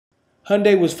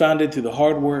Hyundai was founded through the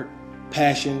hard work,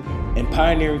 passion, and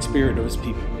pioneering spirit of its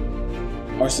people.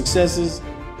 Our successes,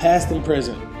 past and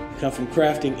present, come from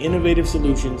crafting innovative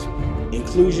solutions,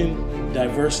 inclusion,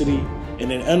 diversity, and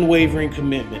an unwavering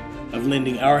commitment of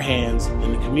lending our hands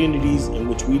in the communities in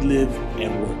which we live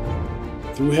and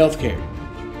work. Through healthcare,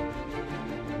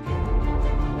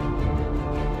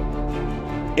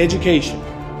 education,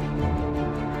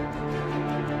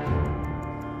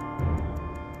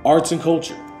 arts and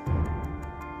culture,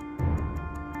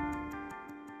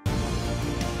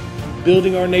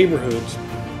 building our neighborhoods,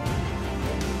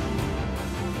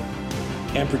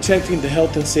 and protecting the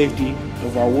health and safety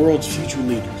of our world's future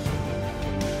leaders.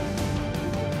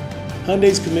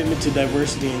 Hyundai's commitment to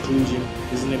diversity and inclusion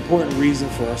is an important reason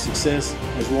for our success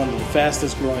as one of the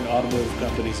fastest growing automotive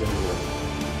companies in the world.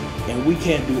 And we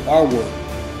can't do our work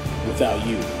without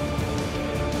you.